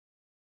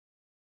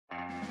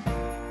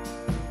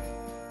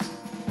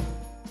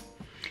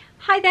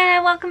Hi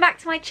there, welcome back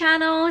to my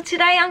channel.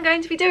 Today I'm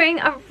going to be doing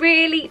a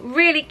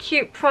really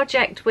cute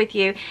project with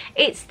you.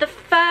 It's the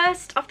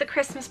first of the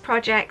Christmas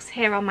projects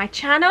here on my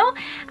channel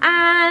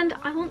and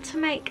I want to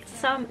make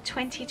some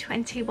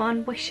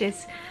 2021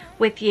 wishes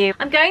with you.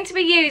 I'm going to be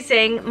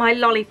using my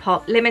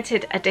Lollipop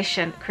limited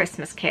edition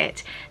Christmas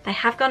kit. They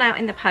have gone out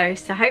in the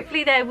post, so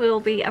hopefully they will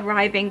be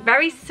arriving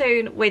very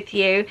soon with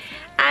you.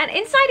 And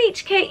inside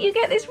each kit you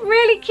get this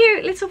really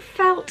cute little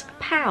felt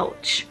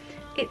pouch.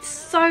 It's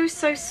so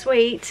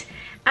sweet,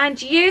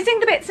 and using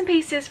the bits and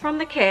pieces from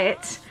the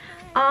kit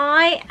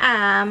I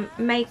am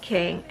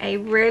making a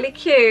really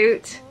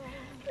cute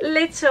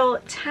little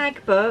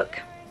tag book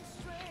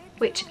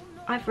which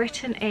I've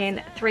written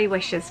in 3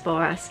 wishes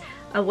for us.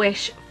 A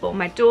wish for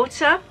my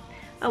daughter,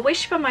 a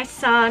wish for my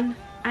son,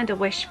 and a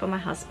wish for my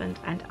husband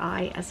and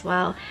I as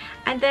well.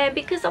 And then,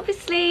 because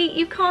obviously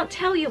you can't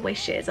tell your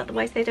wishes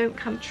otherwise they don't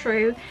come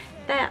true,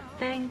 that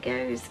then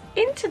goes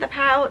into the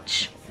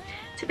pouch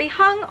to be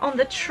hung on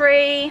the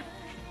tree,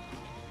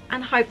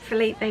 and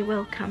hopefully they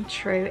will come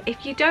true.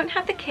 If you don't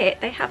have the kit,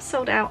 they have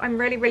sold out. I'm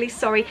really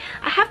sorry.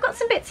 I have got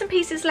some bits and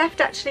pieces left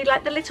actually,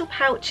 like the little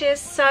pouches,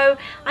 so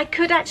I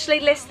could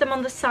actually list them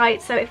on the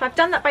site. So if I've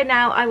done that by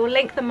now, I will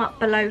link them up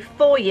below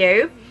for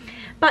you.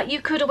 But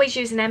you could always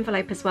use an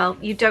envelope as well.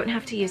 You don't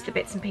have to use the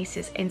bits and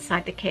pieces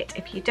inside the kit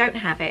if you don't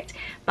have it.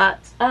 But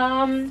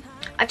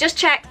I've just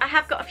checked, I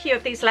have got a few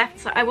of these left,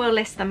 so I will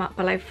list them up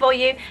below for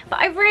you. But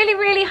I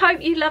really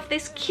hope you love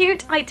this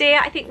cute idea.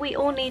 I think we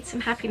all need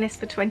some happiness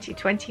for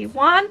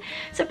 2021.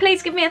 So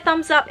please give me a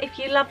thumbs up if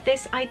you love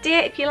this idea,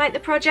 if you like the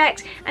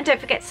project. And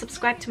don't forget to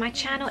subscribe to my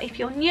channel if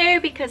you're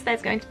new, because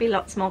there's going to be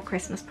lots more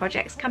Christmas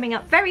projects coming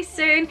up very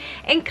soon,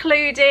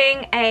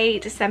 including a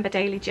December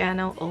daily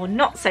journal, or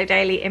not so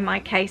daily in my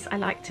case. I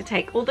like to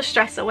take all the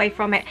stress away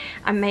from it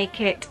and make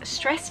it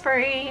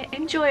stress-free,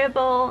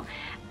 enjoyable,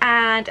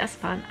 and as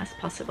fun as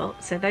possible.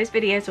 So those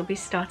videos will be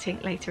starting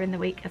later in the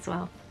week as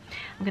well.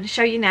 I'm going to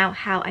show you now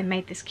how I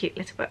made this cute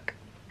little book.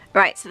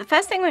 Right, so the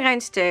first thing we're going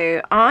to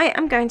do, I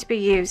am going to be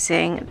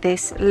using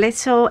this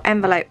little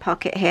envelope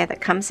pocket here that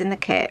comes in the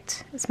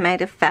kit. It's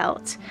made of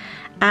felt,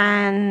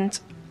 and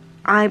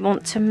I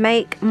want to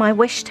make my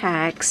wish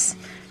tags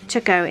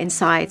to go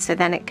inside so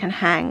then it can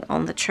hang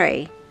on the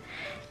tree.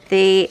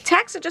 The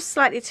tags are just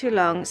slightly too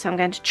long, so I'm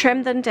going to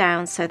trim them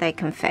down so they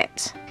can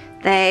fit.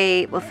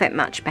 They will fit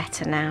much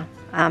better now.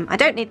 I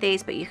don't need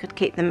these, but you could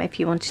keep them if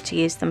you wanted to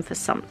use them for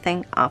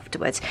something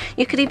afterwards.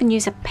 You could even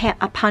use a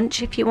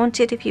punch if you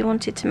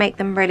wanted to make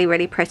them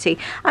really pretty.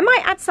 I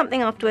might add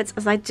something afterwards,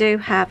 as I do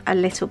have a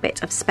little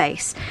bit of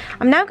space.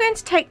 I'm now going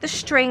to take the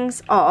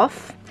strings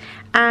off,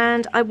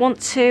 and I want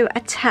to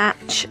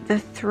attach the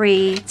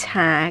 3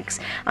 tags.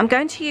 I'm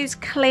going to use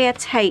clear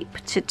tape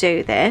to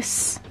do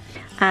this,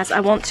 as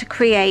I want to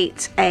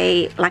create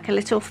like a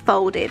little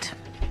folded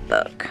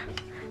book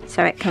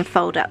so it can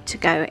fold up to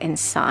go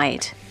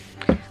inside.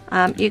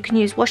 You can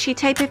use washi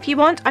tape if you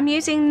want. I'm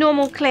using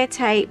normal clear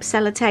tape,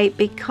 sellotape,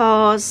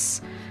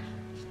 because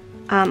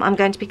I'm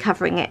going to be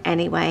covering it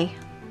anyway.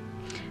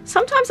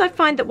 Sometimes I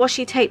find that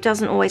washi tape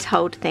doesn't always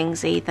hold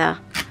things either.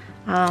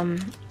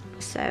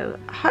 So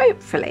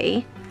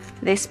hopefully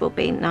this will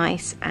be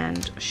nice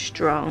and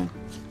strong.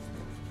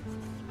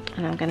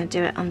 And I'm going to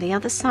do it on the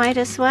other side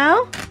as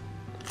well.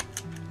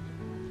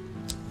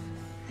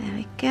 There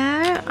we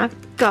go.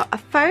 I've got a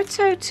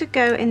photo to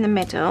go in the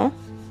middle.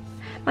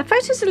 My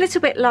photo's a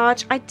little bit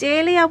large.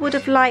 Ideally I would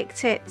have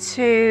liked it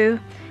to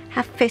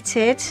have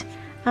fitted.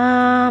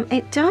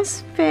 It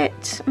does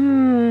fit.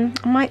 I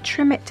might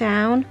trim it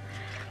down.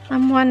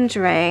 I'm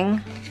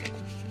wondering,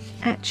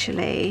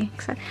 actually,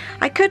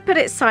 I could put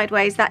it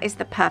sideways. That is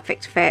the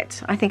perfect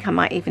fit. I think I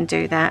might even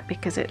do that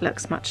because it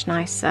looks much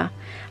nicer.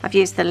 I've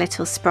used the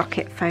little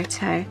sprocket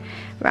photo.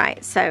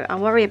 Right, so I'll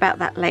worry about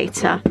that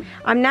later.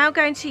 I'm now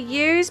going to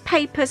use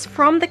papers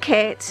from the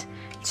kit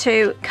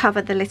to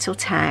cover the little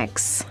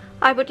tags.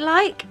 I would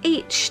like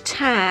each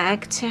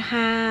tag to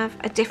have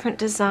a different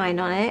design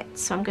on it,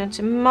 so I'm going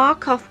to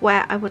mark off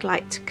where I would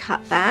like to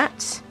cut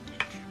that.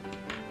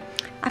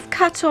 I've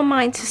cut all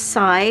mine to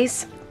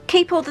size.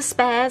 Keep all the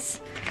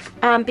spares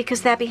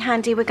because they'll be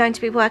handy. We're going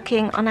to be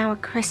working on our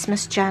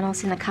Christmas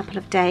journals in a couple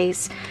of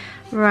days.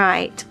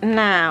 Right,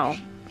 now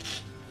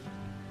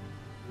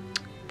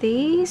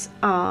these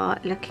are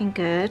looking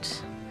good.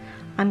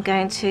 I'm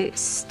going to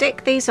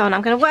stick these on.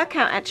 I'm going to work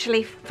out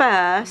actually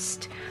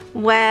first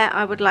where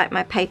I would like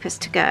my papers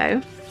to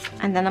go,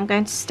 and then I'm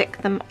going to stick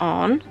them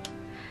on.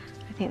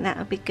 I think that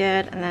would be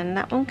good, and then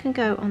that one can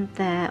go on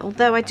there,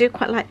 although I do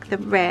quite like the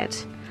red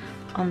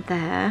on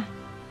there.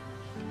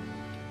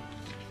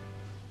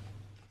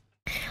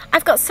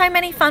 I've got so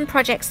many fun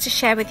projects to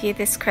share with you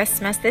this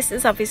Christmas. This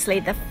is obviously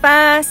the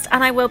first,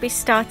 and I will be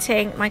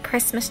starting my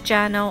Christmas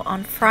journal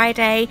on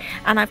Friday,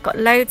 and I've got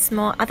loads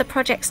more other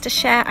projects to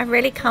share. I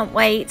really can't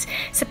wait.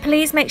 So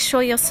please make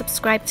sure you're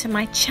subscribed to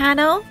my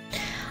channel.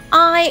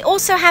 I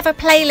also have a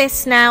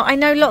playlist now. I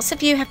know lots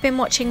of you have been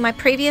watching my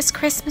previous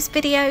Christmas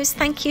videos.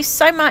 Thank you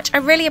so much. I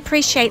really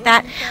appreciate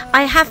that.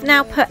 I have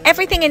now put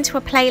everything into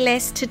a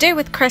playlist to do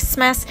with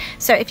Christmas.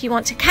 So if you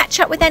want to catch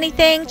up with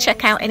anything,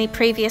 check out any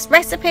previous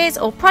recipes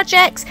or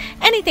projects,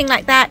 anything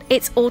like that,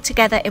 it's all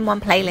together in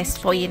one playlist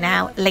for you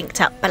now,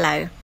 linked up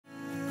below.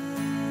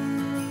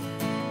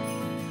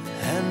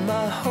 And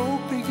my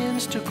hope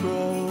begins to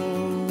grow.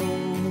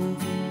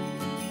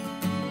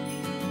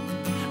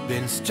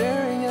 Been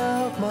staring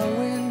out my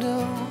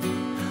window,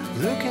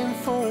 looking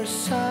for a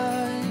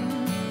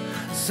sign,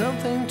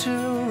 something to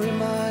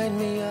remind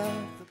me of.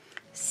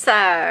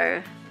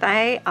 So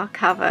they are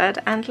covered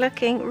and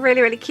looking really,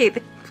 really cute.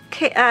 The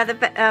kit,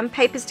 the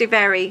papers do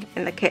vary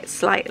in the kit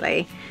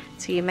slightly,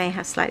 so you may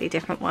have slightly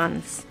different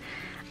ones.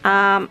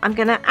 I'm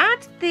going to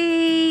add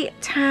the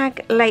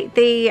tag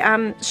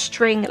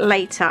string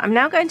later. I'm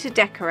now going to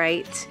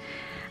decorate.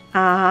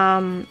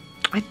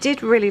 I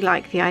did really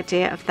like the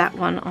idea of that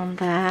one on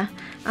there,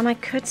 and I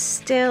could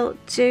still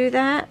do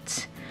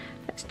that.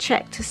 Let's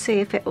check to see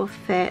if it will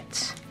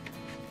fit.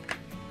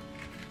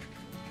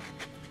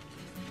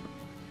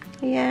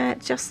 Yeah,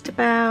 just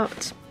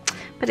about,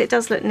 but it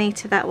does look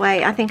neater that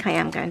way. I think I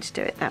am going to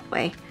do it that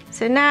way.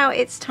 So now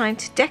it's time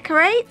to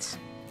decorate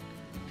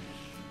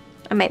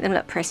and make them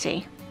look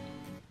pretty.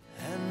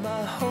 And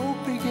my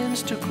hope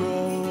begins to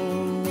grow.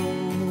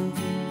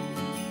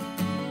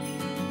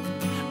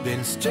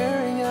 Been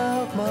staring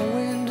out my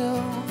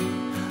window,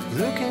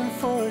 looking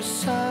for a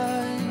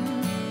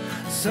sign,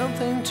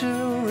 something to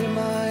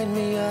remind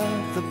me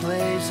of the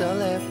place I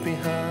left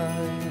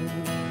behind.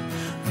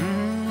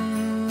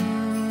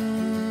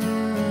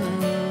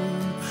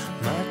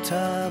 My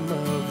time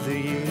of the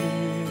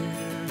year.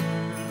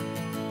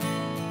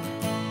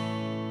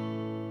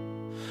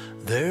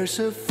 There's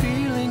a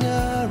feeling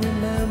I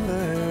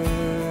remember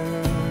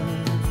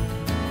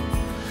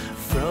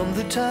from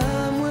the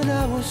time when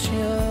I was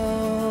young.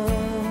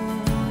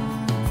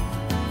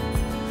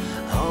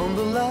 On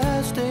the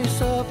last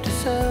days of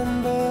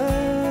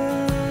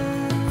December,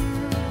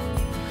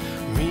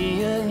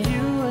 me and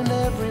you and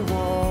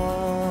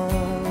everyone,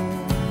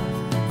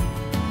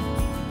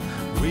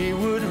 we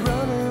would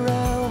run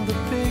around the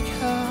big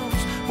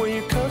house where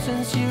your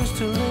cousins used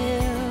to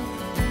live,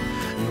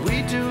 and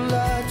we do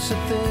lots of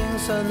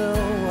things I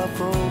know our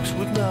folks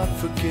would not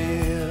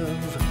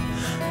forgive.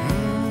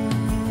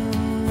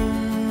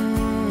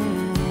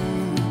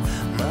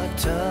 My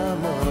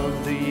time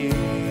of the year.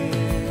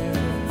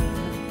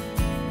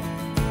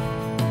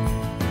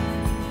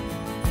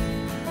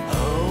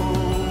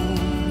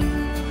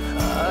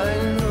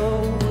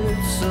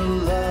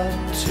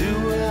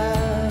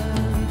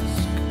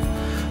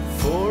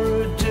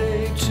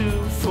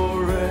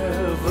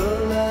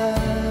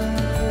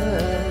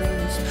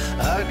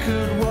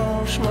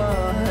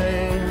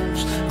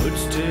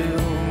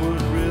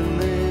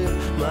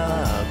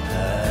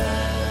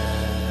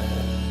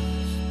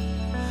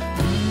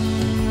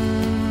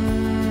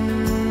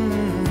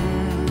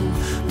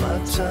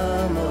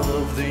 Time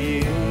of the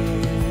year.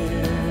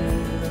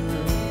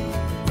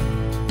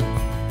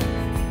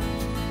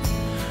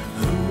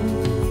 Ooh,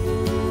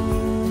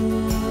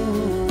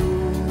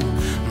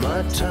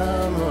 my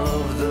time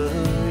of the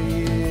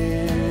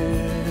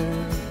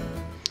year.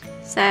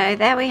 So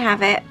there we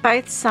have it,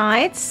 both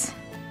sides.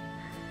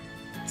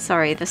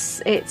 Sorry,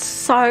 it's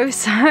so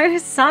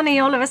sunny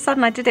all of a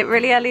sudden. I did it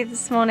really early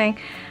this morning,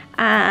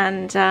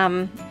 and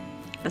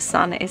the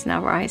sun is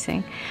now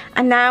rising.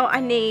 And now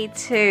I need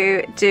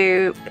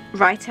to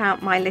write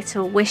out my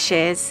little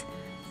wishes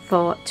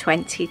for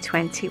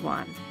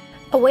 2021.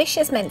 A wish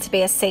is meant to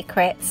be a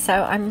secret, so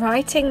I'm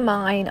writing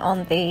mine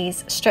on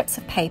these strips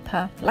of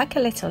paper, like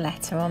a little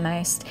letter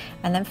almost,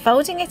 and then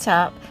folding it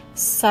up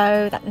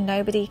so that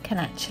nobody can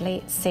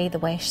actually see the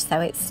wish,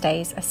 so it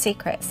stays a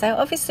secret. So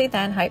obviously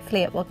then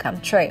hopefully it will come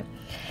true.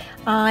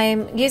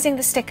 I'm using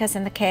the stickers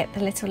in the kit, the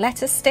little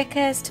letter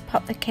stickers, to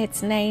pop the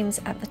kids' names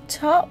at the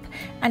top,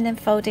 and then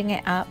folding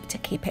it up to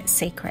keep it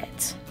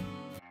secret.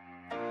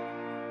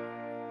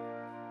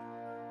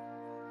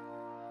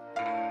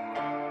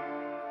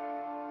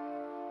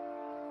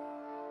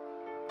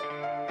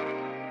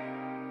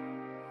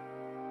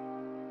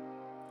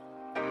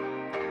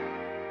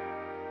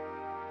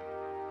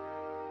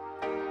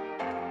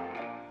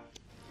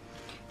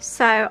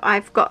 So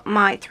I've got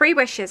my 3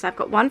 wishes. I've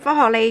got one for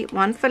Holly,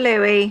 one for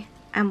Louie,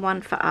 and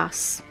one for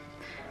us.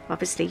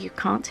 Obviously you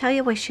can't tell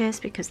your wishes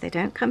because they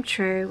don't come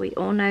true. We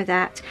all know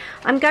that.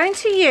 I'm going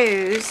to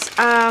use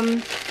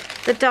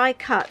the die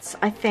cuts,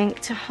 I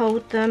think, to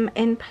hold them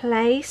in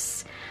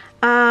place.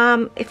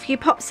 If you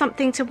pop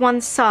something to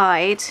one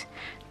side,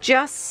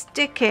 just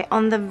stick it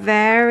on the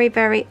very,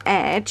 very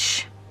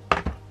edge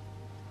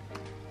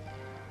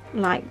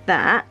like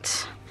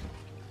that.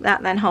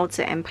 That then holds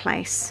it in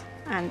place.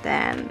 And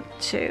then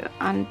to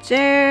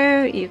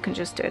undo, you can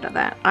just do it like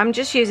that. I'm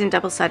just using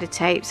double-sided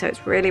tape, so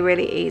it's really,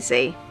 really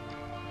easy.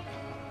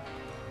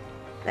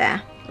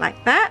 There,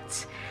 like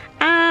that.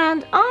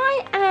 And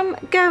I am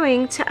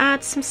going to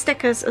add some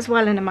stickers as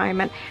well in a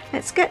moment.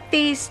 Let's get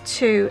these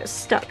two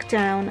stuck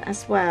down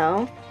as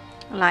well,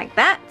 like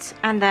that.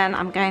 And then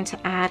I'm going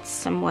to add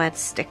some word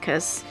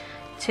stickers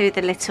to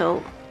the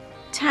little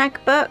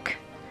tag book.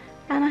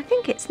 And I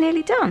think it's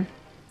nearly done.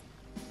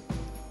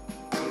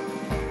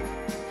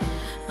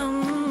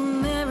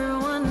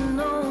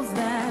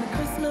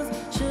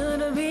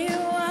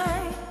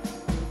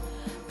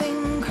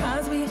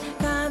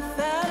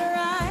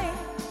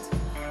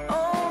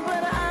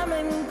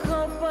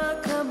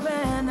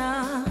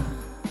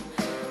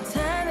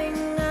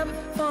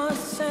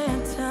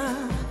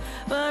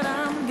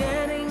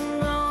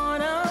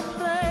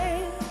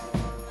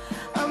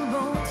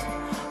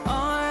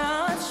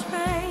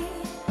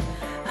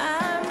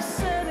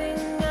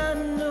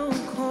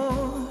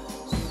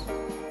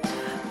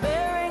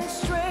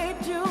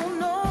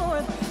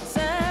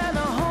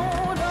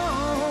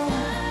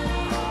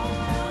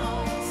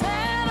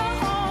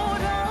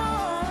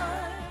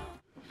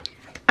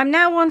 I'm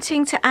now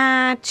wanting to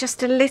add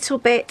just a little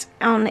bit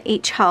on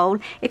each hole.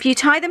 If you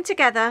tie them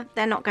together,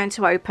 they're not going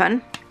to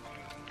open.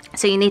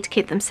 So you need to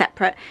keep them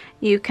separate.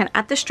 You can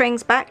add the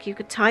strings back, you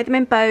could tie them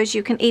in bows,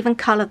 you can even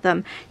colour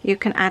them. You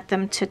can add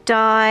them to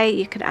dye,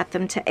 you could add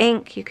them to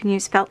ink, you can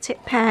use felt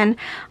tip pen.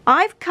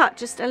 I've cut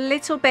just a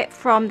little bit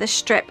from the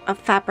strip of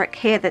fabric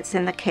here that's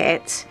in the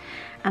kit.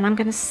 And I'm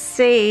going to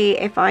see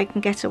if I can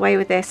get away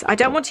with this. I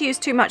don't want to use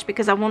too much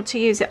because I want to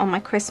use it on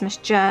my Christmas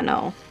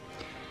journal.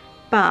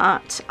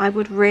 But I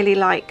would really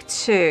like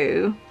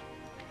to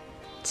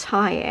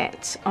tie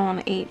it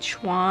on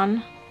each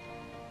one.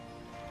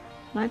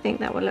 I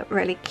think that will look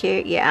really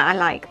cute. Yeah, I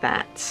like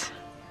that. So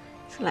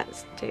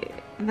let's do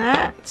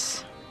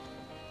that.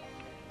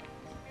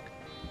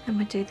 And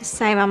we'll do the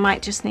same. I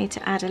might just need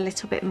to add a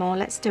little bit more.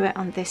 Let's do it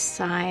on this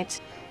side.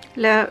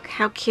 Look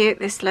how cute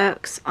this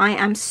looks. I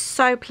am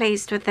so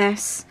pleased with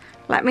this.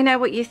 Let me know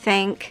what you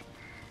think.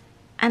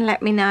 And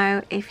let me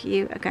know if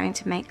you are going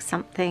to make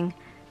something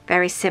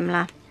very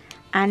similar.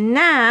 And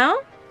now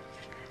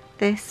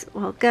this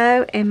will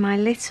go in my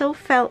little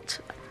felt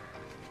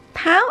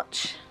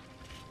pouch,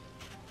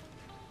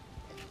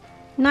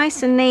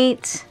 nice and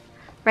neat,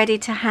 ready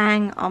to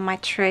hang on my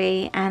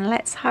tree. And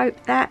let's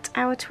hope that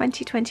our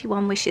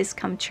 2021 wishes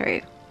come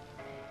true.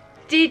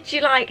 Did you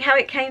like how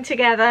it came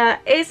together?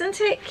 Isn't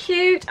it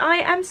cute? I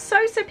am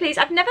so pleased.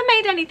 I've never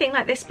made anything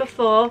like this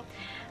before,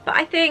 but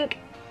I think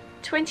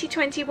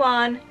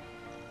 2021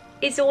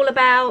 is all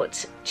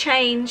about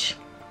change,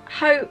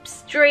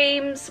 hopes,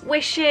 dreams,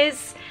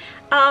 wishes,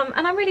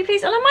 and I'm really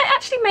pleased. And I might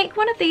actually make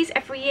one of these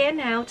every year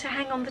now to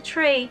hang on the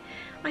tree.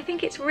 I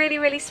think it's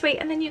really sweet,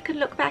 and then you can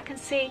look back and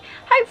see,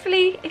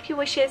 hopefully, if your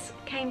wishes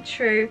came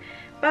true.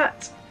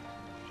 But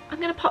I'm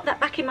going to pop that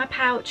back in my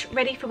pouch,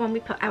 ready for when we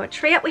put our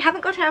tree up. We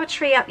haven't got our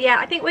tree up yet.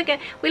 I think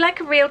we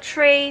like a real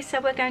tree, so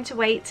we're going to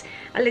wait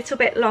a little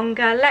bit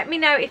longer. Let me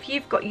know if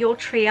you've got your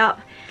tree up.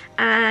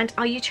 And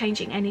are you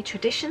changing any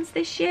traditions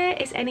this year?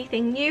 Is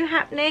anything new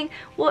happening?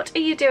 What are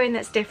you doing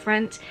that's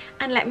different?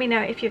 And let me know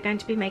if you're going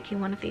to be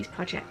making one of these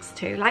projects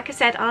too. Like I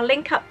said, I'll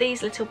link up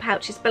these little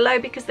pouches below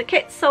because the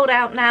kit's sold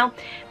out now.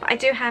 But I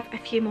do have a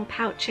few more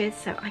pouches,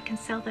 so I can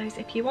sell those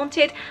if you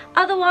wanted.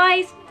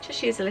 Otherwise,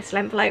 just use a little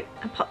envelope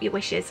and pop your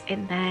wishes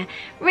in there.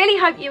 Really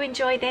hope you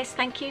enjoy this.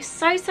 Thank you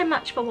so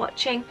much for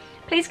watching.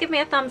 Please give me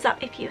a thumbs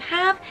up if you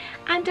have,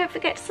 and don't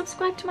forget to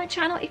subscribe to my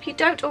channel if you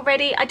don't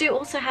already. I do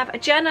also have a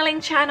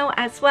journaling channel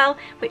as well,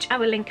 which I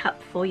will link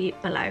up for you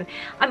below.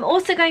 I'm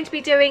also going to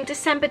be doing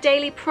December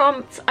daily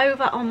prompts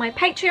over on my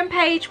Patreon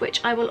page,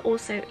 which I will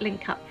also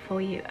link up for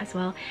you as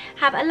well.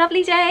 Have a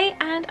lovely day,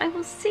 and I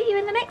will see you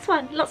in the next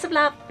one. Lots of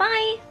love.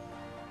 Bye.